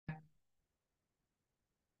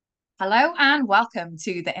Hello and welcome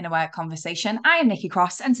to the Inner Work Conversation. I am Nikki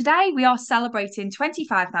Cross, and today we are celebrating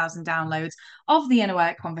 25,000 downloads of the Inner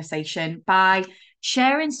Work Conversation by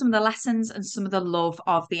sharing some of the lessons and some of the love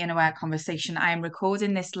of the Inner Work Conversation. I am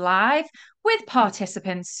recording this live with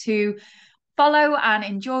participants who follow and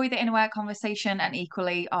enjoy the Inner Work Conversation and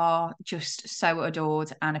equally are just so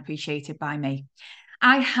adored and appreciated by me.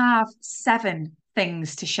 I have 7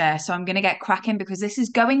 things to share, so I'm going to get cracking because this is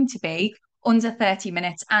going to be under 30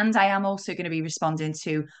 minutes, and I am also going to be responding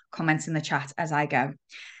to comments in the chat as I go.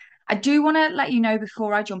 I do want to let you know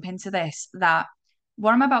before I jump into this that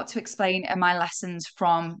what I'm about to explain are my lessons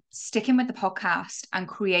from sticking with the podcast and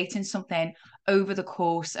creating something over the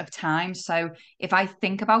course of time. So if I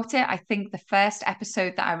think about it, I think the first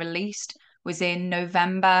episode that I released was in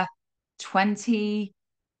November 20,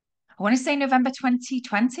 I want to say November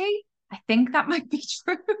 2020. I think that might be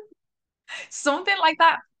true. Something like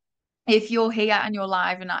that. If you're here and you're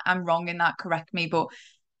live and I'm wrong in that, correct me. But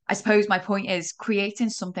I suppose my point is creating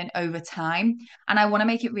something over time. And I want to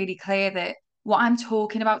make it really clear that what I'm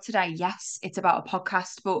talking about today, yes, it's about a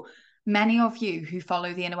podcast, but many of you who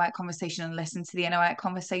follow the Inner Work Conversation and listen to the Inner Work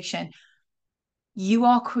Conversation, you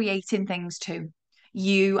are creating things too.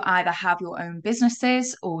 You either have your own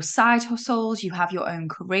businesses or side hustles, you have your own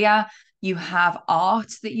career, you have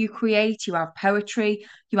art that you create, you have poetry,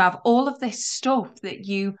 you have all of this stuff that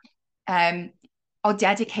you are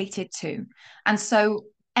dedicated to. And so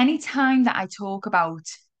anytime that I talk about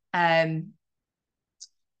the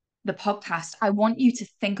podcast, I want you to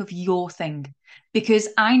think of your thing because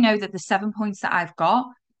I know that the 7 points that I've got,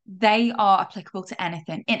 they are applicable to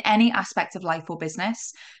anything in any aspect of life or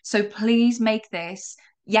business. So please make this,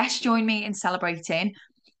 yes, join me in celebrating.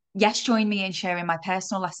 Yes, join me in sharing my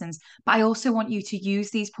personal lessons, but I also want you to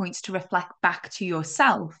use these points to reflect back to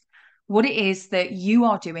yourself what it is that you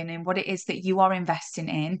are doing and what it is that you are investing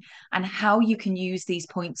in, and how you can use these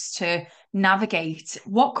points to navigate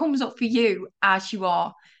what comes up for you as you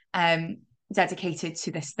are um, dedicated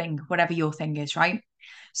to this thing, whatever your thing is, right?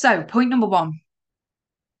 So, point number one,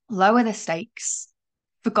 lower the stakes.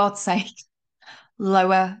 For God's sake,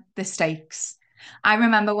 lower the stakes. I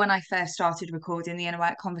remember when I first started recording the Inner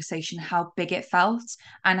Work Conversation, how big it felt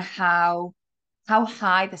and how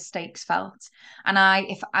high the stakes felt. And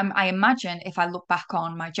I imagine if I look back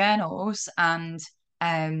on my journals and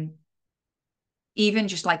um, even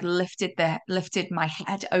just like lifted my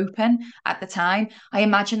head open at the time, I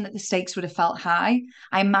imagine that the stakes would have felt high.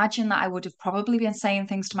 I imagine that I would have probably been saying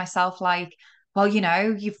things to myself like, well,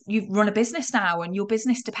 you've run a business now and your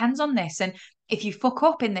business depends on this. And if you fuck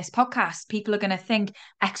up in this podcast, people are going to think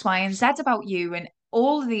X, Y, and Z about you and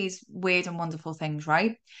all of these weird and wonderful things,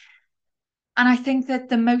 right? And I think that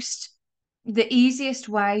the easiest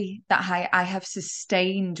way that I have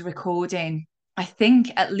sustained recording, I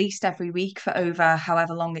think at least every week for over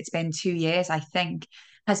however long it's been, 2 years, I think,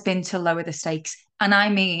 has been to lower the stakes. And I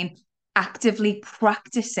mean actively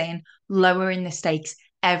practicing lowering the stakes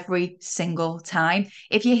every single time.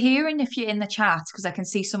 If you're here and if you're in the chat, because I can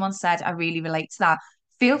see someone said, I really relate to that,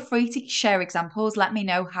 feel free to share examples. Let me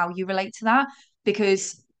know how you relate to that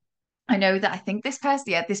because I know that I think this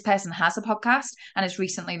person has a podcast and has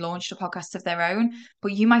recently launched a podcast of their own,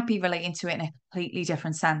 but you might be relating to it in a completely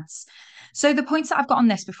different sense. So the points that I've got on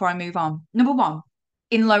this before I move on. Number one,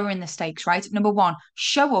 in lowering the stakes, right? Number one,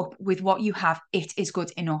 show up with what you have. It is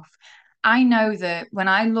good enough. I know that when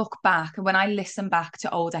I look back and when I listen back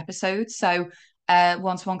to old episodes, so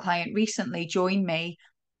one-to-one client recently joined me.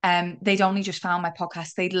 They'd only just found my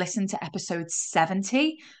podcast. They'd listened to episode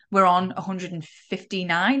 70. We're on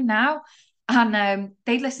 159 now. And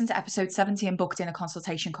they'd listened to episode 70 and booked in a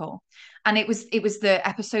consultation call. And it was the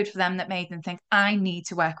episode for them that made them think, I need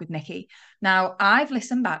to work with Nikki. Now, I've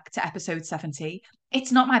listened back to episode 70.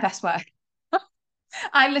 It's not my best work.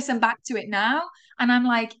 I listen back to it now and I'm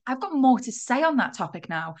like, I've got more to say on that topic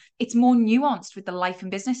now. It's more nuanced with the life and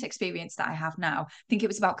business experience that I have now. I think it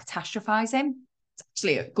was about catastrophizing. It's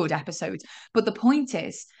actually a good episode. But the point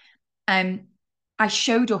is, um, I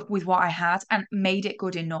showed up with what I had and made it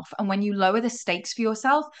good enough. And when you lower the stakes for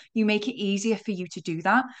yourself, you make it easier for you to do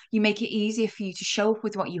that. You make it easier for you to show up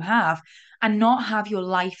with what you have and not have your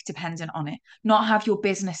life dependent on it, not have your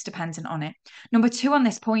business dependent on it. Number two on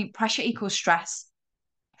this point, pressure equals stress.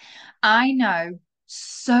 I know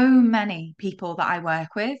so many people that I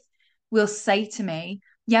work with will say to me,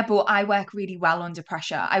 yeah, but I work really well under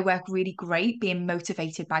pressure. I work really great being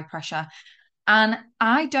motivated by pressure. And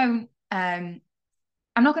I don't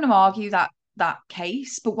I'm not going to argue that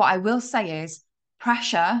case, but what I will say is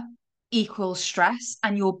pressure equals stress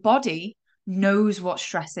and your body knows what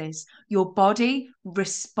stress is. Your body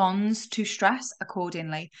responds to stress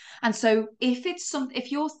accordingly. And so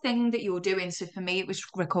if your thing that you're doing, so for me, it was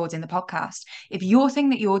recording the podcast, if your thing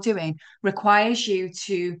that you're doing requires you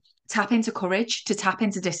to tap into courage, to tap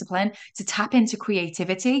into discipline, to tap into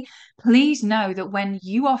creativity, please know that when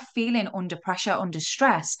you are feeling under pressure, under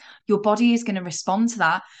stress, your body is going to respond to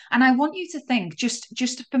that. And I want you to think,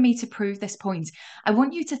 just for me to prove this point, I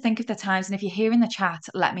want you to think of the times, and if you're here in the chat,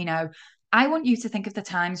 let me know. I want you to think of the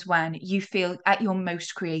times when you feel at your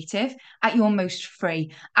most creative, at your most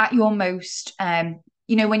free, at your most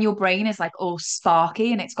when your brain is like all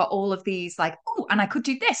sparky and it's got all of these like, oh, and I could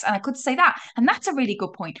do this and I could say that. And that's a really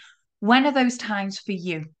good point. When are those times for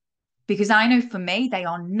you? Because I know for me, they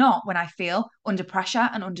are not when I feel under pressure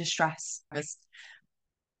and under stress.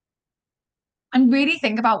 And really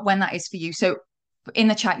think about when that is for you. So in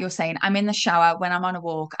the chat, you're saying, I'm in the shower when I'm on a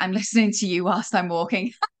walk. I'm listening to you whilst I'm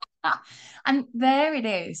walking. And there it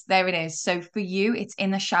is. There it is. So for you, it's in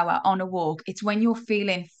the shower, on a walk. It's when you're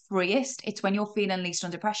feeling freest. It's when you're feeling least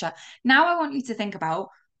under pressure. Now I want you to think about,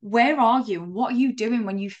 where are you? What are you doing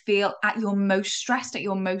when you feel at your most stressed, at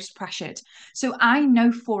your most pressured? So I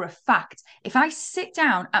know for a fact, if I sit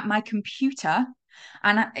down at my computer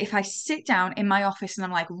and if I sit down in my office and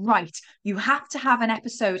I'm like, right, you have to have an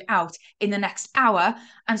episode out in the next hour,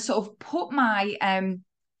 and sort of put my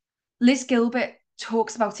Liz Gilbert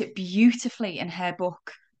talks about it beautifully in her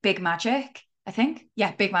book Big Magic, I think.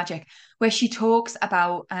 Yeah, Big Magic, where she talks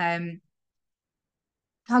about how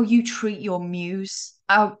you treat your muse.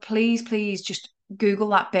 Oh, please just Google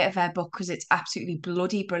that bit of her book because it's absolutely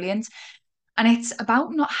bloody brilliant. And it's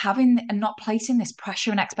about not having and not placing this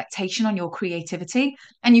pressure and expectation on your creativity.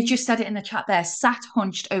 And you've just said it in the chat there, sat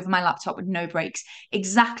hunched over my laptop with no breaks.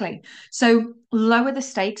 Exactly. So lower the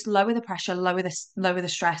stakes, lower the pressure, lower the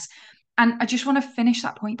stress. And I just want to finish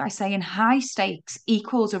that point by saying high stakes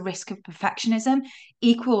equals a risk of perfectionism,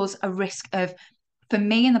 equals a risk of, for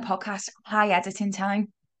me in the podcast, high editing time.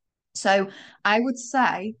 So I would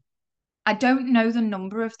say, I don't know the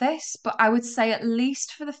number of this, but I would say at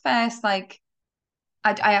least for the first, like,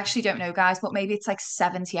 I actually don't know, guys, but maybe it's like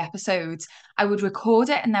 70 episodes. I would record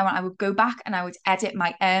it and then I would go back and I would edit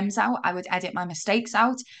my ums out. I would edit my mistakes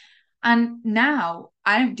out. And now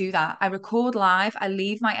I don't do that. I record live. I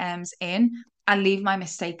leave my ums in. I leave my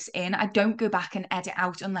mistakes in. I don't go back and edit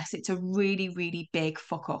out unless it's a really, really big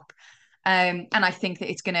fuck up. And I think that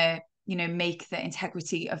it's going to, make the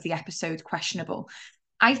integrity of the episode questionable.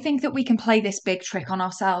 I think that we can play this big trick on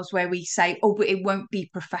ourselves where we say, oh, but it won't be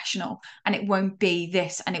professional and it won't be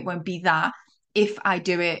this and it won't be that if I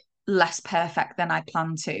do it less perfect than I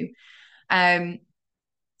plan to. And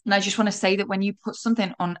I just want to say that when you put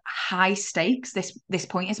something on high stakes, this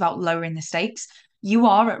point is about lowering the stakes. You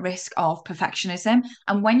are at risk of perfectionism.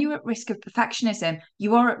 And when you're at risk of perfectionism,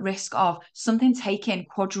 you are at risk of something taking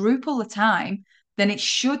quadruple the time than it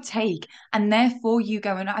should take. And therefore you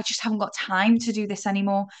go, and I just haven't got time to do this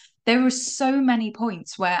anymore. There were so many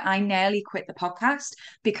points where I nearly quit the podcast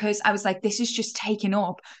because I was like, this is just taking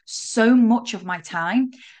up so much of my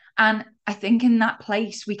time. And I think in that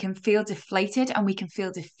place, we can feel deflated and we can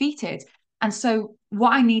feel defeated. And so,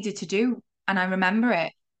 what I needed to do, and I remember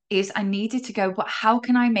it, is I needed to go, but how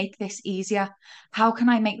can I make this easier? How can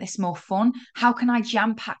I make this more fun? How can I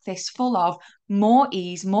jam pack this full of more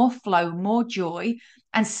ease, more flow, more joy,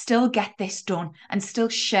 and still get this done and still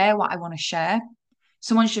share what I want to share?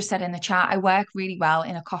 Someone's just said in the chat, I work really well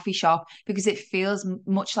in a coffee shop because it feels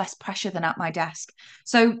much less pressure than at my desk.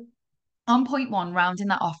 So, on point one, rounding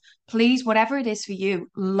that off, please, whatever it is for you,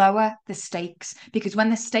 lower the stakes, because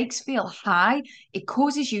when the stakes feel high, it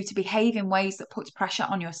causes you to behave in ways that puts pressure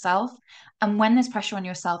on yourself. And when there's pressure on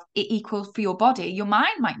yourself, it equals for your body. Your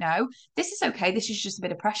mind might know this is okay, this is just a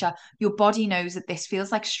bit of pressure. Your body knows that this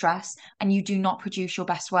feels like stress and you do not produce your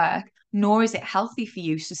best work, nor is it healthy for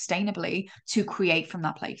you sustainably to create from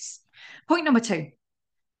that place. Point number two,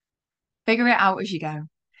 figure it out as you go.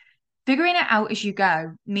 Figuring it out as you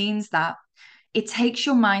go means that it takes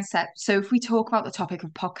your mindset. So, if we talk about the topic of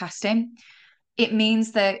podcasting, it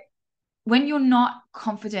means that when you're not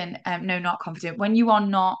confident, not confident, when you are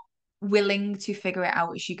not willing to figure it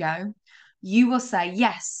out as you go, you will say,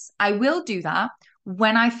 yes, I will do that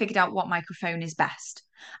when I figured out what microphone is best.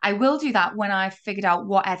 I will do that when I've figured out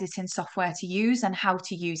what editing software to use and how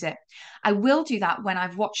to use it. I will do that when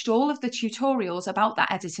I've watched all of the tutorials about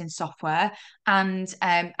that editing software and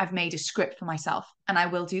I've made a script for myself. And I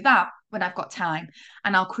will do that when I've got time.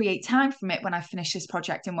 And I'll create time from it when I finish this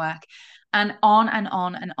project in work. And on and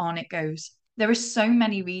on and on it goes. There are so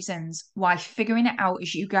many reasons why figuring it out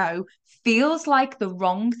as you go feels like the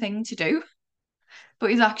wrong thing to do.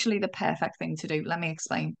 but is actually the perfect thing to do. Let me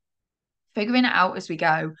explain. Figuring it out as we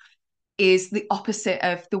go is the opposite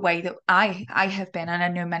of the way that I have been, and I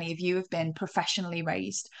know many of you have been professionally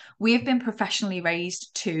raised. We have been professionally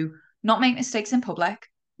raised to not make mistakes in public,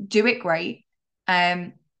 do it great,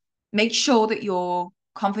 um, make sure that you're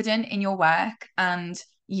confident in your work and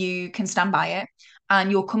you can stand by it,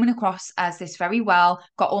 and you're coming across as this very well,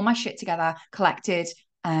 got all my shit together, collected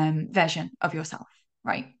version of yourself,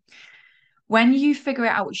 right? When you figure it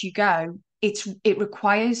out as you go, it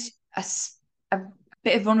requires a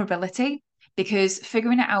bit of vulnerability, because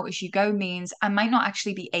figuring it out as you go means I might not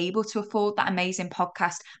actually be able to afford that amazing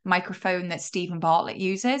podcast microphone that Stephen Bartlett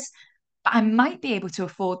uses, but I might be able to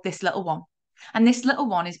afford this little one. And this little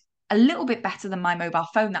one is a little bit better than my mobile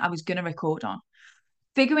phone that I was going to record on.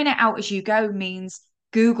 Figuring it out as you go means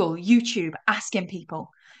Google, YouTube, asking people.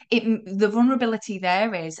 The vulnerability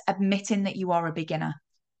there is admitting that you are a beginner.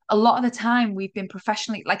 A lot of the time we've been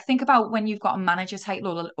professionally, like, think about when you've got a manager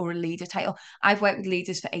title or a leader title. I've worked with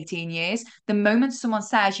leaders for 18 years. The moment someone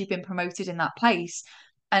says you've been promoted in that place,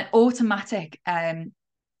 an automatic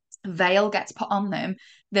veil gets put on them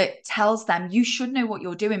that tells them you should know what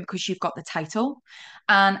you're doing because you've got the title.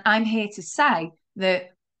 And I'm here to say that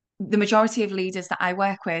the majority of leaders that I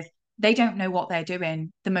work with, they don't know what they're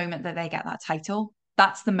doing the moment that they get that title.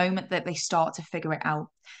 That's the moment that they start to figure it out.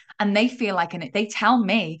 And they feel like they tell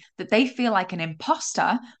me that they feel like an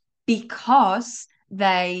imposter because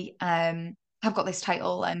they have got this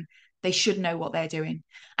title and they should know what they're doing.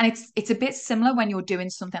 And it's a bit similar when you're doing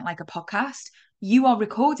something like a podcast. You are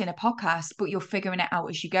recording a podcast, but you're figuring it out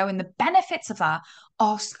as you go. And the benefits of that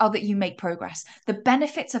are that you make progress. The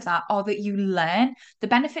benefits of that are that you learn. The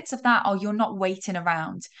benefits of that are you're not waiting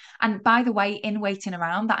around. And by the way, in waiting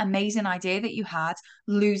around, that amazing idea that you had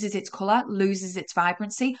loses its color, loses its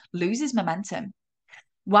vibrancy, loses momentum.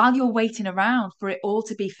 While you're waiting around for it all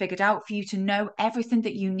to be figured out, for you to know everything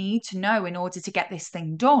that you need to know in order to get this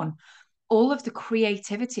thing done, all of the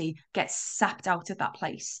creativity gets sapped out of that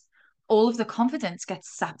place. All of the confidence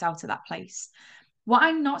gets sapped out of that place. What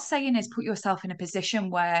I'm not saying is put yourself in a position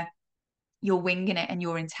where you're winging it and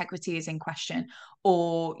your integrity is in question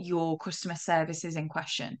or your customer service is in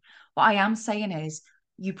question. What I am saying is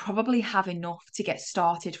you probably have enough to get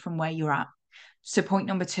started from where you're at. So, point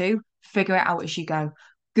number 2, figure it out as you go.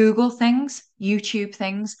 Google things, YouTube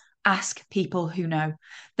things, ask people who know.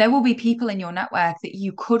 There will be people in your network that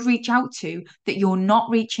you could reach out to that you're not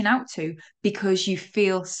reaching out to because you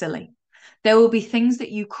feel silly. There will be things that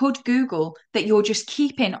you could Google that you're just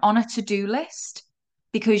keeping on a to-do list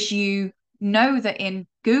because you know that in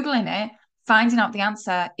Googling it, finding out the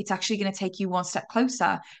answer, it's actually going to take you one step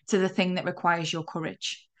closer to the thing that requires your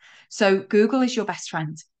courage. So Google is your best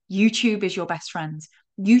friend. YouTube is your best friend.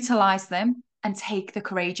 Utilize them and take the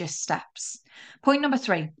courageous steps. Point number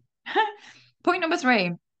 3. Point number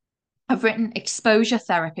 3. I've written exposure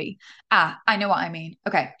therapy. I know what I mean.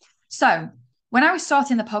 Okay. So when I was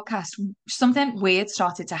starting the podcast, something weird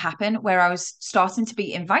started to happen where I was starting to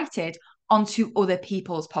be invited onto other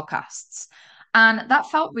people's podcasts. And that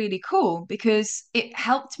felt really cool because it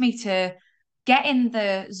helped me to get in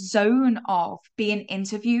the zone of being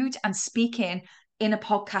interviewed and speaking in a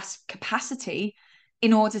podcast capacity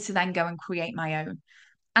in order to then go and create my own.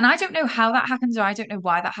 And I don't know how that happens or I don't know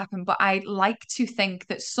why that happened, but I like to think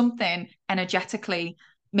that something energetically,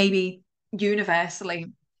 maybe universally,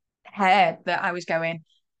 heard that I was going,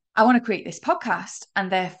 I want to create this podcast. And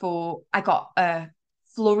therefore, I got a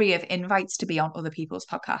flurry of invites to be on other people's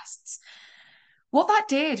podcasts. What that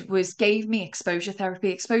did was gave me exposure therapy.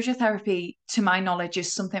 Exposure therapy, to my knowledge,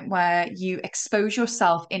 is something where you expose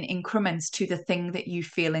yourself in increments to the thing that you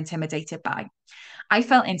feel intimidated by. I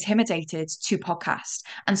felt intimidated to podcast.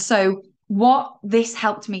 And so what this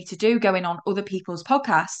helped me to do going on other people's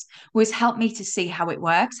podcasts was help me to see how it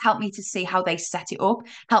works, help me to see how they set it up,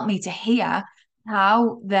 help me to hear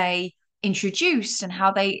how they introduced and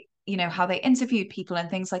how they, how they interviewed people and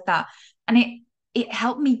things like that. And it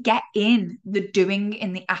helped me get in the doing,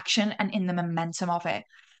 in the action and in the momentum of it.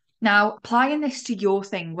 Now, applying this to your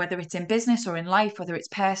thing, whether it's in business or in life, whether it's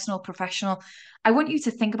personal, professional, I want you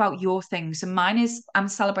to think about your thing. So mine is, I'm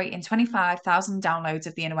celebrating 25,000 downloads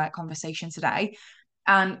of the Inner Work Conversation today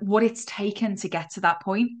and what it's taken to get to that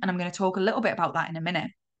point. And I'm going to talk a little bit about that in a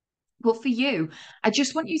minute. But for you, I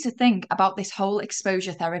just want you to think about this whole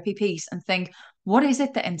exposure therapy piece and think, what is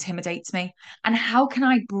it that intimidates me? And how can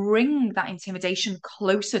I bring that intimidation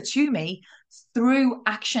closer to me through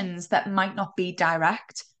actions that might not be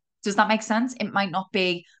direct? Does that make sense? It might not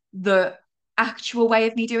be the actual way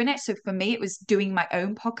of me doing it. So for me, it was doing my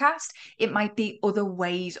own podcast. It might be other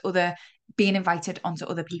ways, other being invited onto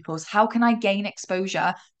other people's? How can I gain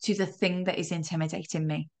exposure to the thing that is intimidating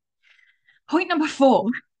me? Point number 4,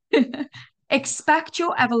 expect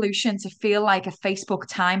your evolution to feel like a Facebook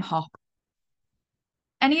time hop.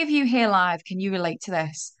 Any of you here live, can you relate to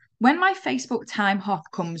this? When my Facebook time hop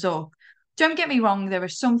comes up, don't get me wrong, there are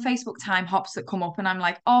some Facebook time hops that come up and I'm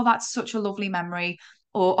like, oh, that's such a lovely memory.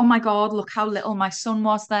 Or, oh my God, look how little my son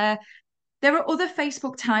was there. There are other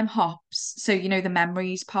Facebook time hops, so you know, the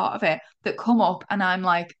memories part of it, that come up and I'm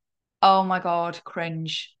like, oh my God,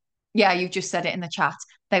 cringe. Yeah, you've just said it in the chat.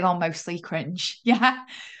 They are mostly cringe. Yeah.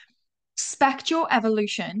 Expect your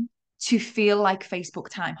evolution to feel like Facebook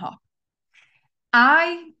time hop.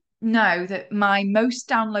 I know that my most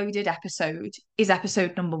downloaded episode is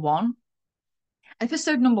episode number 1.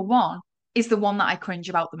 Episode number 1 is the one that I cringe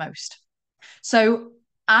about the most. So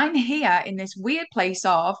I'm here in this weird place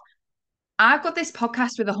of I've got this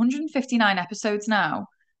podcast with 159 episodes now.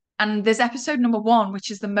 And there's episode number 1,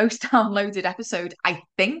 which is the most downloaded episode, I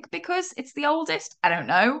think, because it's the oldest. I don't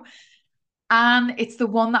know. And it's the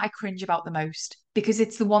one that I cringe about the most because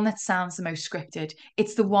it's the one that sounds the most scripted.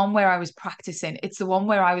 It's the one where I was practicing. It's the one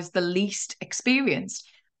where I was the least experienced.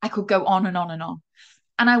 I could go on and on and on.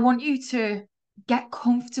 And I want you to get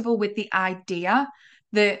comfortable with the idea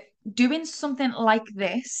that doing something like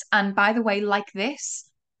this, and by the way, like this,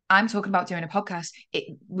 I'm talking about doing a podcast.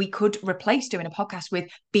 We could replace doing a podcast with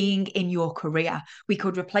being in your career. We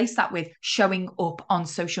could replace that with showing up on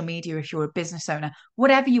social media if you're a business owner.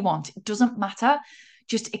 Whatever you want, it doesn't matter.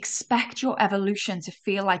 Just expect your evolution to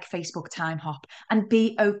feel like Facebook time hop and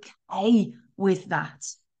be okay with that.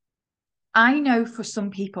 I know for some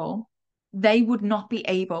people, they would not be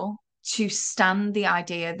able to stand the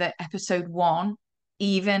idea that episode 1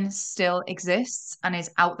 even still exists and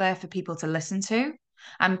is out there for people to listen to.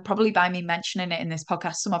 And probably by me mentioning it in this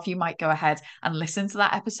podcast, some of you might go ahead and listen to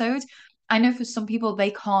that episode. I know for some people, they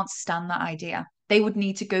can't stand that idea. They would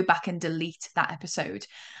need to go back and delete that episode.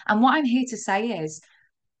 And what I'm here to say is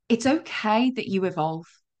it's okay that you evolve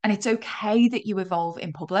and it's okay that you evolve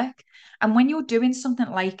in public. And when you're doing something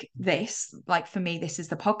like this, like for me, this is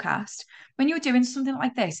the podcast, when you're doing something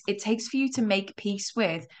like this, it takes for you to make peace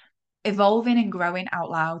with evolving and growing out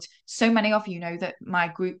loud. So many of you know that my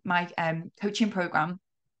group, my coaching program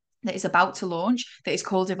that is about to launch that is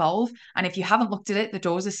called Evolve. And if you haven't looked at it, the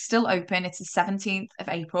doors are still open. It's the 17th of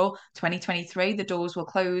April, 2023. The doors will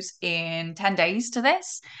close in 10 days to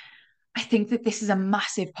this. I think that this is a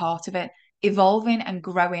massive part of it. Evolving and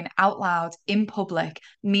growing out loud in public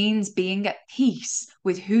means being at peace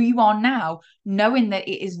with who you are now, knowing that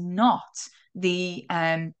it is not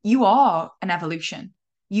you are an evolution.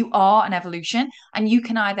 You are an evolution, and you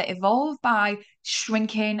can either evolve by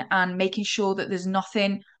shrinking and making sure that there's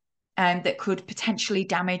nothing that could potentially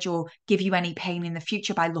damage or give you any pain in the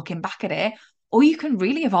future by looking back at it, or you can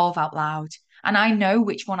really evolve out loud. And I know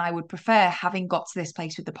which one I would prefer, having got to this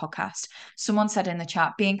place with the podcast. Someone said in the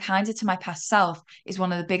chat, being kinder to my past self is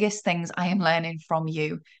one of the biggest things I am learning from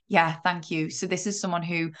you. Yeah, thank you. So this is someone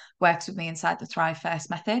who works with me inside the Thrive First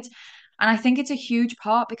method. And I think it's a huge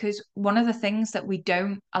part because one of the things that we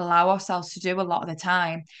don't allow ourselves to do a lot of the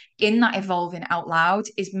time in that evolving out loud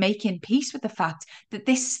is making peace with the fact that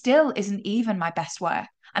this still isn't even my best work.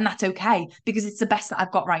 And that's okay because it's the best that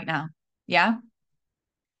I've got right now. Yeah.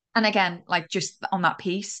 And again, like just on that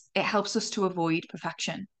piece, it helps us to avoid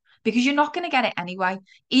perfection because you're not going to get it anyway.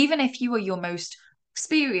 Even if you are your most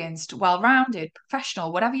experienced, well rounded,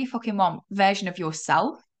 professional, whatever you fucking want version of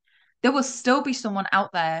yourself, there will still be someone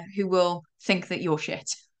out there who will think that you're shit.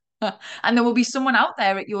 And there will be someone out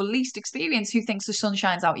there at your least experience who thinks the sun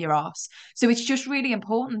shines out your ass. So it's just really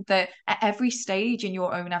important that at every stage in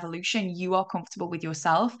your own evolution, you are comfortable with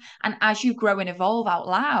yourself. And as you grow and evolve out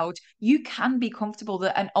loud, you can be comfortable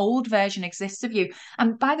that an old version exists of you.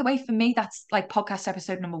 And by the way, for me, that's like podcast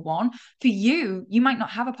episode number 1. For you, you might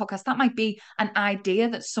not have a podcast. That might be an idea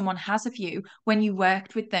that someone has of you when you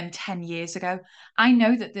worked with them 10 years ago. I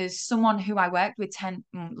know that there's someone who I worked with 10,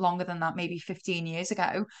 longer than that, maybe 15 years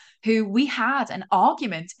ago, who we had an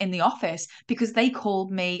argument in the office because they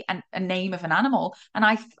called me a name of an animal. And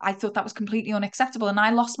I thought that was completely unacceptable. And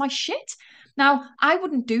I lost my shit. Now, I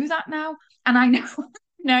wouldn't do that now. And I know.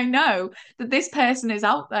 And I know that this person is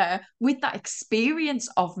out there with that experience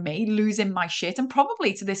of me losing my shit and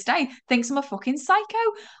probably to this day thinks I'm a fucking psycho.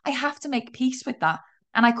 I have to make peace with that.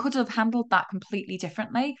 And I could have handled that completely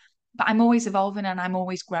differently, but I'm always evolving and I'm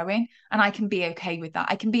always growing. And I can be okay with that.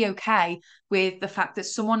 I can be okay with the fact that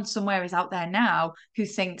someone somewhere is out there now who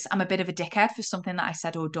thinks I'm a bit of a dickhead for something that I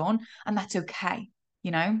said or done. And that's okay,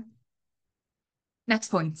 you know? Next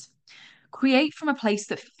point. Create from a place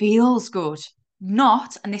that feels good.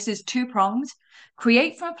 not, and this is two-pronged,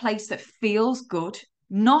 create from a place that feels good,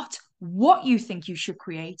 not what you think you should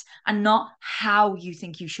create and not how you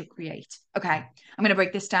think you should create. Okay, I'm going to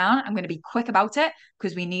break this down. I'm going to be quick about it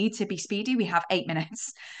because we need to be speedy. We have 8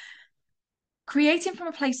 minutes. Creating from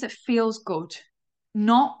a place that feels good,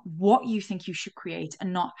 not what you think you should create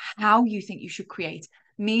and not how you think you should create,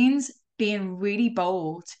 means being really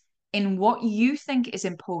bold in what you think is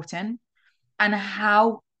important and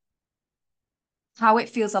how it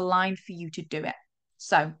feels aligned for you to do it.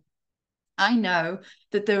 So I know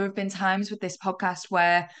that there have been times with this podcast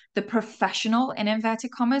where the professional, in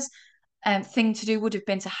inverted commas, thing to do would have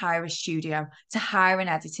been to hire a studio, to hire an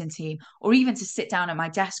editing team, or even to sit down at my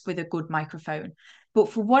desk with a good microphone. But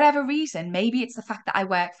for whatever reason, maybe it's the fact that I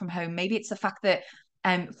work from home, maybe it's the fact that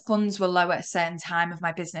funds were low at a certain time of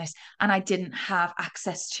my business and I didn't have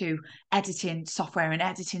access to editing software and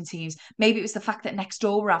editing teams. Maybe it was the fact that next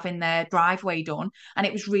door were having their driveway done and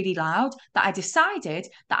it was really loud that I decided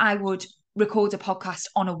that I would record a podcast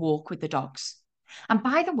on a walk with the dogs. And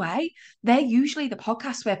by the way, they're usually the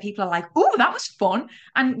podcasts where people are like, oh, that was fun.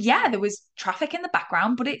 And yeah, there was traffic in the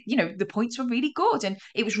background, but the points were really good and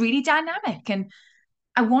it was really dynamic. And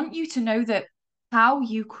I want you to know that how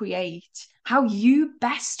you create, how you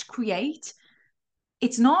best create,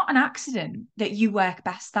 it's not an accident that you work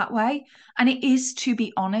best that way. And it is to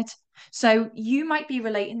be honored. So you might be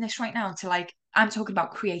relating this right now to like, I'm talking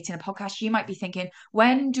about creating a podcast. You might be thinking,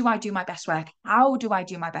 when do I do my best work? How do I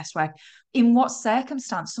do my best work? In what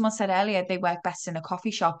circumstance? Someone said earlier they work best in a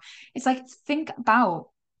coffee shop. It's like, think about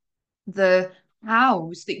the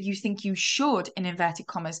hows that you think you should, in inverted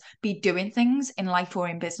commas, be doing things in life or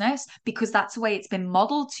in business, because that's the way it's been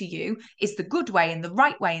modeled to you, is the good way and the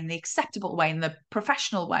right way and the acceptable way and the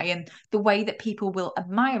professional way and the way that people will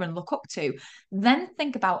admire and look up to. Then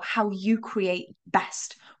think about how you create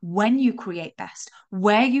best, when you create best,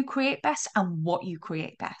 where you create best, and what you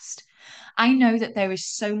create best. I know that there is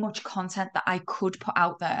so much content that I could put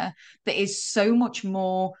out there that is so much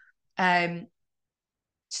more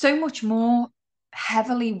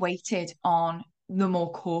heavily weighted on the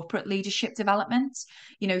more corporate leadership development,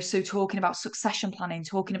 so talking about succession planning,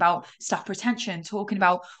 talking about staff retention, talking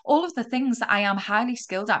about all of the things that I am highly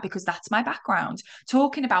skilled at because that's my background,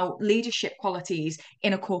 talking about leadership qualities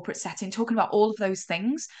in a corporate setting, talking about all of those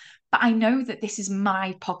things. But I know that this is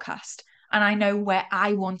my podcast and I know where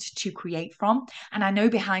I want to create from. And I know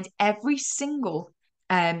behind every single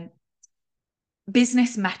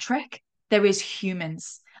business metric, there is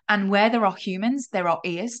humans. And where there are humans, there are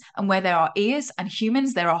ears. And where there are ears and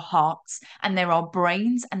humans, there are hearts. And there are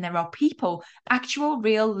brains and there are people, actual,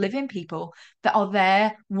 real, living people that are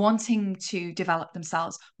there wanting to develop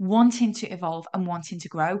themselves, wanting to evolve and wanting to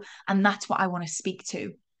grow. And that's what I want to speak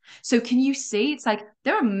to. So can you see? It's like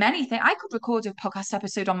there are many things. I could record a podcast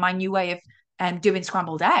episode on my new way of doing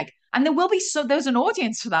scrambled egg. And there's an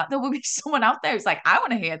audience for that. There will be someone out there who's like, I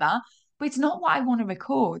want to hear that, but it's not what I want to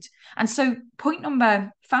record. And so, point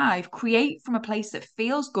number 5, create from a place that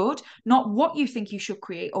feels good, not what you think you should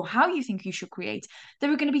create or how you think you should create.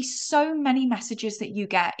 There are going to be so many messages that you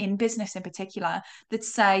get in business in particular that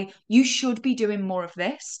say you should be doing more of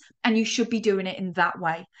this and you should be doing it in that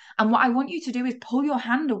way. And what I want you to do is pull your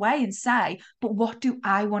hand away and say, but what do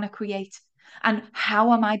I want to create? And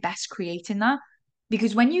how am I best creating that?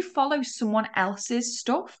 Because when you follow someone else's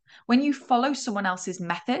stuff, when you follow someone else's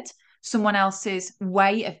method, someone else's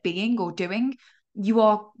way of being or doing, you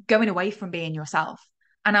are going away from being yourself.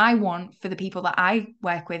 And I want, for the people that I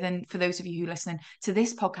work with, and for those of you who listen to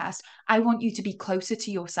this podcast, I want you to be closer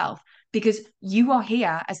to yourself because you are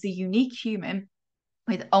here as the unique human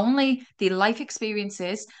with only the life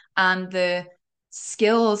experiences and the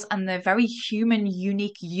skills and the very human,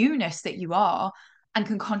 unique you-ness that you are, and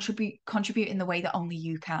can contribute in the way that only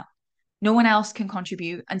you can. No one else can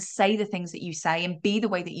contribute and say the things that you say and be the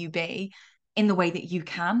way that you be in the way that you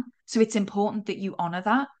can. So it's important that you honor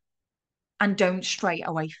that and don't stray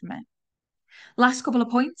away from it. Last couple of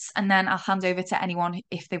points, and then I'll hand over to anyone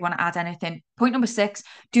if they want to add anything. Point number 6,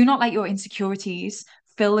 do not let your insecurities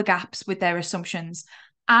fill the gaps with their assumptions.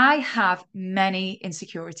 I have many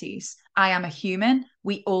insecurities. I am a human.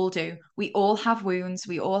 We all do. We all have wounds.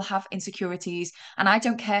 We all have insecurities. And I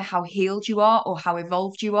don't care how healed you are or how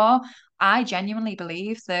evolved you are. I genuinely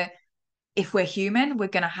believe that if we're human, we're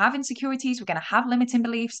going to have insecurities. We're going to have limiting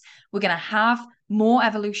beliefs. We're going to have more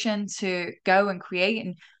evolution to go and create.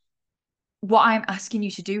 And what I'm asking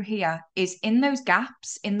you to do here is in those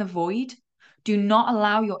gaps, in the void, do not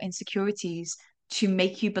allow your insecurities to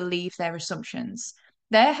make you believe their assumptions.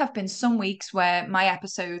 There have been some weeks where my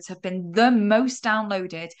episodes have been the most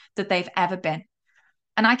downloaded that they've ever been.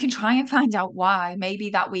 And I can try and find out why. Maybe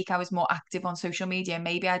that week I was more active on social media.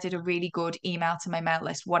 Maybe I did a really good email to my mail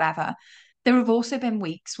list, whatever. There have also been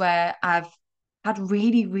weeks where I've had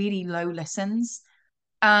really, really low listens.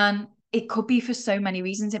 And it could be for so many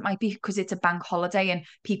reasons. It might be because it's a bank holiday and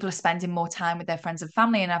people are spending more time with their friends and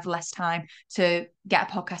family and have less time to get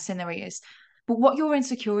a podcast in their ears. But what your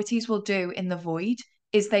insecurities will do in the void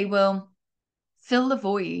is they will fill the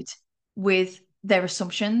void with their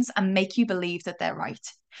assumptions and make you believe that they're right.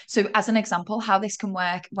 So, as an example, how this can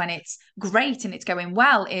work when it's great and it's going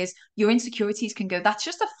well is your insecurities can go, that's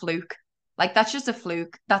just a fluke. Like, that's just a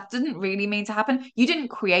fluke. That didn't really mean to happen. You didn't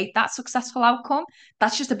create that successful outcome.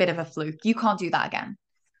 That's just a bit of a fluke. You can't do that again.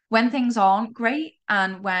 When things aren't great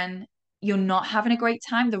and when you're not having a great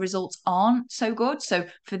time, the results aren't so good. So,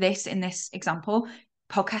 for this, in this example,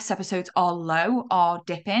 podcast episodes are low, are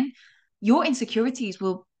dipping. Your insecurities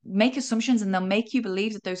will make assumptions and they'll make you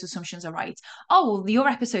believe that those assumptions are right. Oh, well, your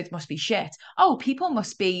episodes must be shit. Oh, people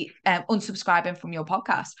must be unsubscribing from your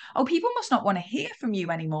podcast. Oh, people must not want to hear from you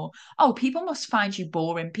anymore. Oh, people must find you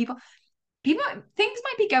boring. People, things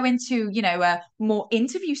might be going to, a more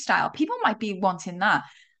interview style. People might be wanting that.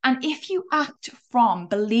 And if you act from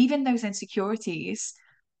believing those insecurities,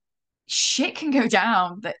 shit can go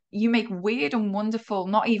down, that you make weird and wonderful,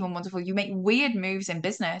 not even wonderful, you make weird moves in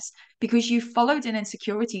business because you followed an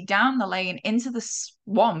insecurity down the lane into the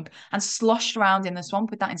swamp and sloshed around in the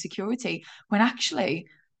swamp with that insecurity when actually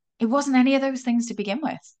it wasn't any of those things to begin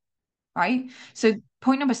with, right? So,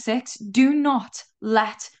 point number 6, do not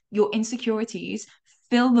let your insecurities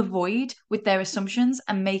fill the void with their assumptions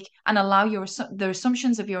and make and allow the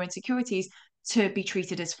assumptions of your insecurities to be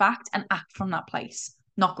treated as fact and act from that place.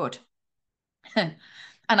 Not good. And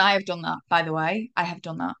I have done that, by the way. I have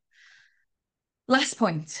done that. Last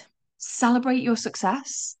point, celebrate your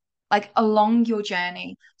success, like along your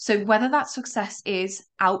journey. So, whether that success is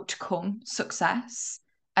outcome success,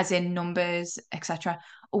 as in numbers, etc.,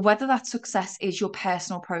 or whether that success is your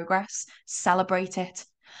personal progress, celebrate it.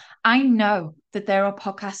 I know that there are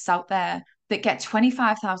podcasts out there that get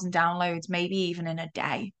 25,000 downloads, maybe even in a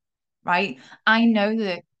day, right? I know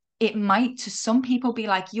that it might to some people be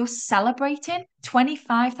like, you're celebrating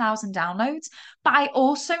 25,000 downloads. But I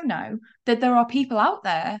also know that there are people out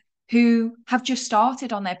there who have just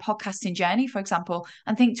started on their podcasting journey, for example,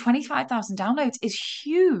 and think 25,000 downloads is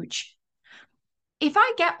huge. If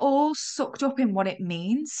I get all sucked up in what it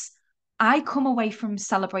means, I come away from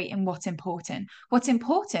celebrating what's important. What's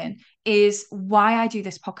important is why I do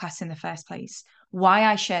this podcast in the first place, why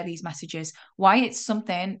I share these messages, why it's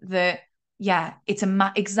something that, yeah, it's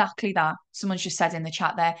exactly that. Someone's just said in the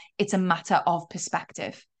chat there, it's a matter of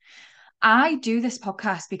perspective. I do this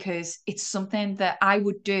podcast because it's something that I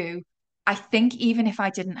would do. I think even if I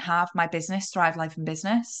didn't have my business, Thrive Life and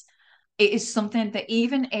Business, it is something that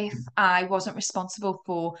even if I wasn't responsible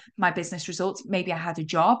for my business results, maybe I had a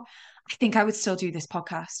job, I think I would still do this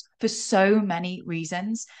podcast for so many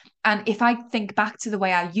reasons. And if I think back to the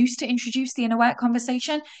way I used to introduce the inner work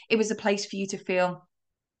conversation, it was a place for you to feel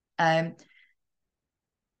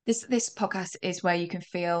this podcast is where you can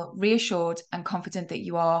feel reassured and confident that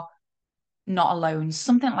you are not alone,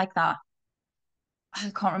 something like that.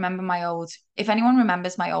 I can't remember if anyone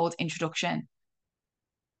remembers my old introduction,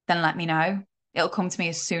 then let me know. It'll come to me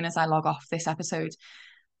as soon as I log off this episode.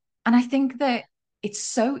 And I think that it's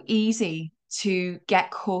so easy to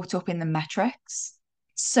get caught up in the metrics.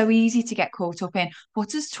 It's so easy to get caught up in what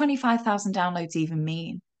does 25,000 downloads even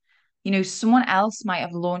mean? Someone else might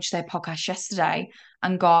have launched their podcast yesterday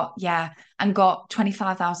and got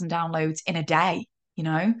 25,000 downloads in a day,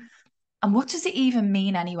 And what does it even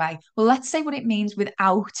mean anyway? Well, let's say what it means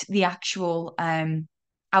without the actual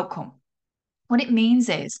outcome. What it means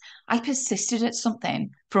is I persisted at something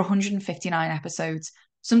for 159 episodes,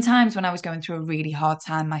 sometimes when I was going through a really hard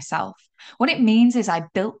time myself. What it means is I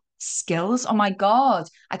built skills. Oh my God,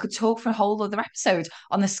 I could talk for a whole other episode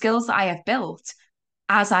on the skills that I have built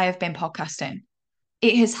as I have been podcasting.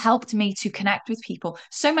 It has helped me to connect with people.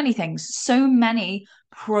 So many things, so many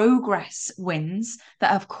progress wins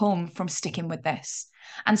that have come from sticking with this.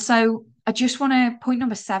 And so I just want to point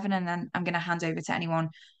number 7, and then I'm going to hand over to anyone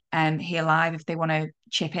here live if they want to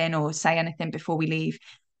chip in or say anything before we leave.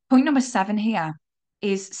 Point number 7 here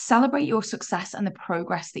is celebrate your success and the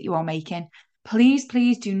progress that you are making. Please,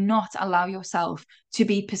 please do not allow yourself to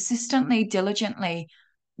be persistently, diligently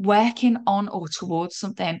working on or towards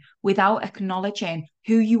something without acknowledging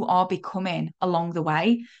who you are becoming along the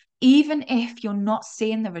way. Even if you're not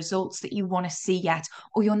seeing the results that you want to see yet,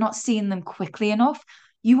 or you're not seeing them quickly enough,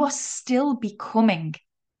 you are still becoming.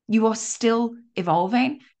 You are still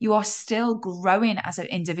evolving. You are still growing as an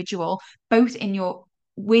individual, both in your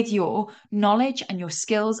with your knowledge and your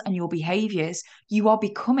skills and your behaviors, you are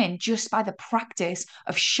becoming just by the practice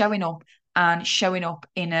of showing up and showing up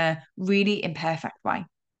in a really imperfect way.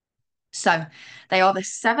 So, they are the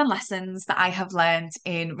 7 lessons that I have learned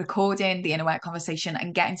in recording the Inner Work Conversation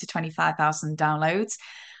and getting to 25,000 downloads.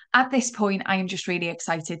 At this point, I am just really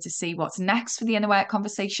excited to see what's next for the Inner Work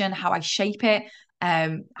Conversation, how I shape it,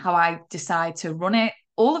 how I decide to run it,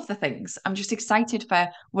 all of the things. I'm just excited for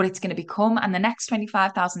what it's going to become. And the next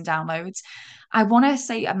 25,000 downloads, I want to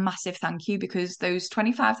say a massive thank you, because those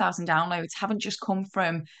 25,000 downloads haven't just come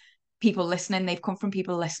from people listening, they've come from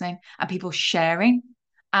people listening and people sharing.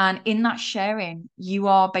 And in that sharing, you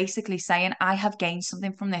are basically saying, I have gained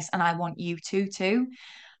something from this and I want you to too.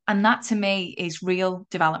 And that to me is real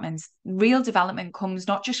development. Real development comes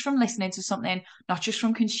not just from listening to something, not just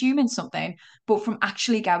from consuming something, but from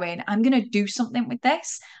actually going, I'm going to do something with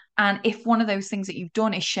this. And if one of those things that you've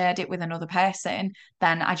done is shared it with another person,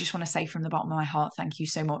 then I just want to say from the bottom of my heart, thank you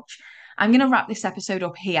so much. I'm going to wrap this episode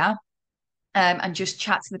up here, and just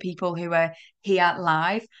chat to the people who are here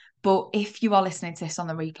live. But if you are listening to this on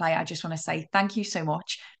the replay, I just want to say thank you so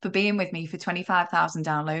much for being with me for 25,000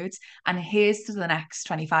 downloads. And here's to the next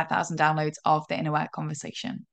 25,000 downloads of the Inner Work Conversation.